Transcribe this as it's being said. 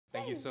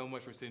Thank you so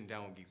much for sitting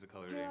down with Geeks of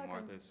Color today, You're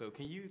welcome. Martha. So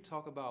can you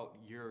talk about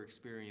your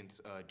experience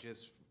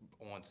just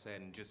on set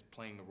and just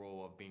playing the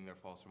role of being their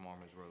foster mom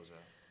as Rosa?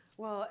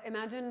 Well,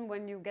 imagine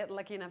when you get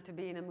lucky enough to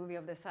be in a movie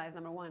of this size,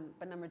 number one,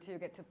 but number two, you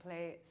get to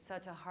play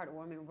such a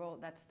heartwarming role.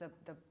 That's the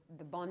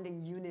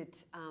bonding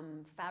unit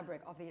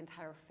fabric of the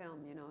entire film,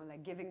 you know,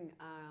 like giving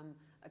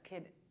a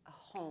kid a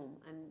home.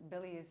 And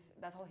Billy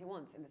that's all he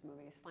wants in this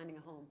movie, is finding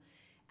a home.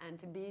 And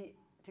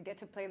to get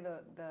to play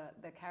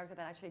the character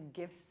that actually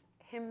gives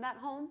him that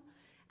home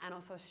and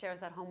also shares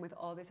that home with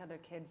all these other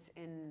kids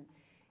in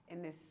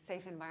this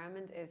safe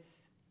environment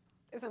is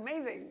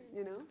amazing,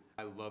 you know?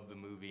 I love the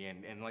movie,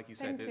 and like you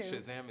said, Thank you.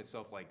 Shazam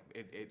itself, like,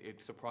 it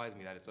surprised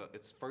me that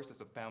it's first it's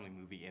a family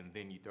movie, and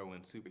then you throw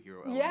in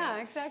superhero elements. Yeah,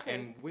 exactly.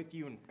 And with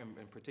you in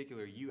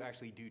particular, you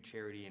actually do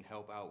charity and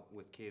help out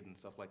with kids and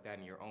stuff like that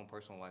in your own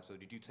personal life. So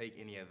did you take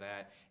any of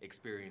that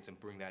experience and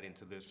bring that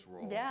into this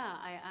role? Yeah,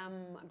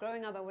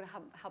 growing up, I would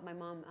help my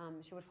mom.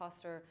 She would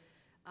foster,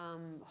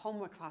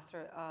 homework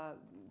foster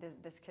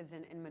this kids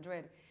in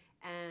Madrid.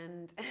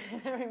 And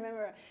I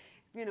remember,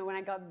 you know, when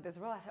I got this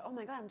role, I said, oh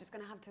my God, I'm just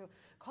gonna have to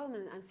call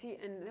them and see.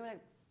 And they were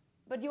like,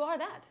 but you are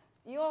that.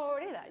 You are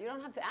already that. You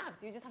don't have to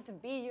act. You just have to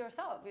be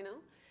yourself, you know?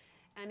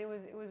 And it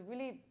was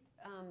really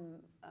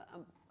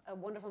a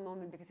wonderful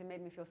moment because it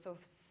made me feel so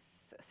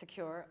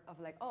secure of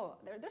like, oh,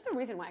 there's a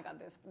reason why I got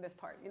this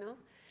part, you know?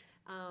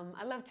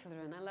 I love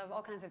children. I love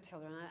all kinds of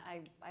children.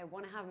 I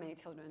want to have many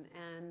children.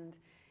 And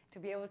to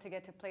be able to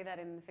get to play that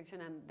in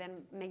fiction and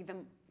then make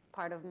them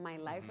part of my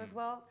life as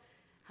well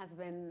has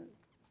been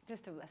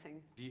just a blessing.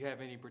 Do you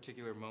have any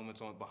particular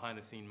moments, behind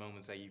the scene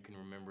moments that you can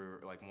remember,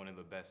 like one of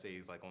the best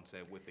days, like on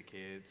set with the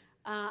kids?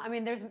 I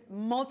mean, there's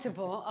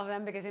multiple of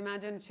them because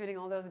imagine shooting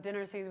all those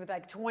dinner scenes with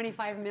like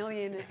 25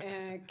 million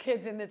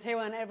kids in the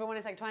table and everyone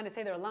is like trying to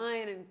say their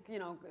line and, you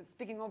know,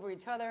 speaking over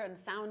each other, and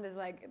sound is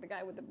like, the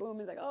guy with the boom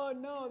is like, oh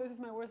no, this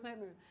is my worst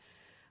nightmare.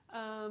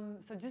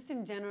 So just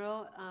in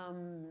general,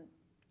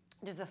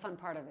 just the fun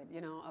part of it, you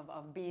know,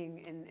 of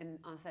being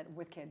on set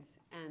with kids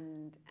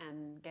and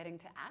getting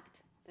to act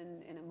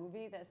in a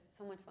movie. That's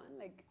so much fun.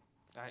 Like,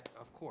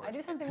 Of course. I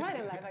do something right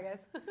in life, I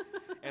guess.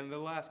 And the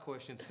last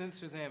question, since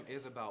Shazam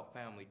is about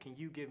family, can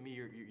you give me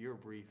your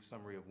brief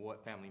summary of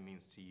what family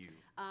means to you?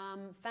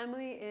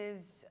 Family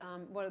is,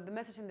 well, the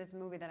message in this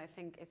movie that I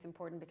think is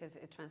important because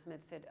it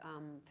transmits it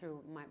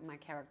through my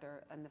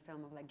character in the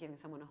film of like giving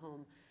someone a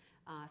home,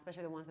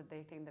 especially the ones that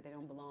they think that they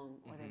don't belong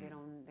or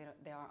that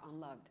they are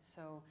unloved.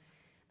 So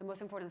the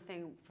most important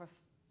thing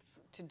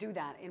to do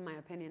that, in my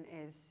opinion,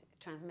 is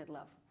transmit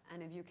love.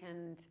 And if you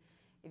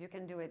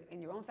can do it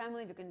in your own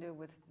family, if you can do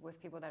it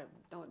with people that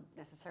don't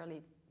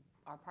necessarily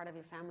are part of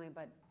your family,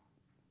 but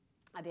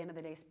at the end of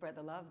the day, spread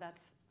the love.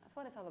 That's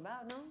what it's all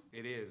about, no?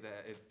 It is.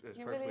 It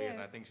perfectly really is. is.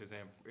 And I think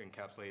Shazam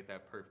encapsulated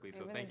that perfectly.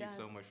 So really thank you does.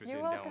 so much for You're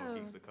sitting welcome. down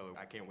with Geeks of Color.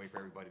 I can't wait for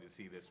everybody to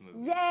see this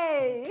movie.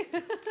 Yay!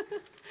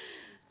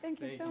 Thank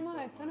you so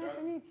much. So nice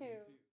to meet you.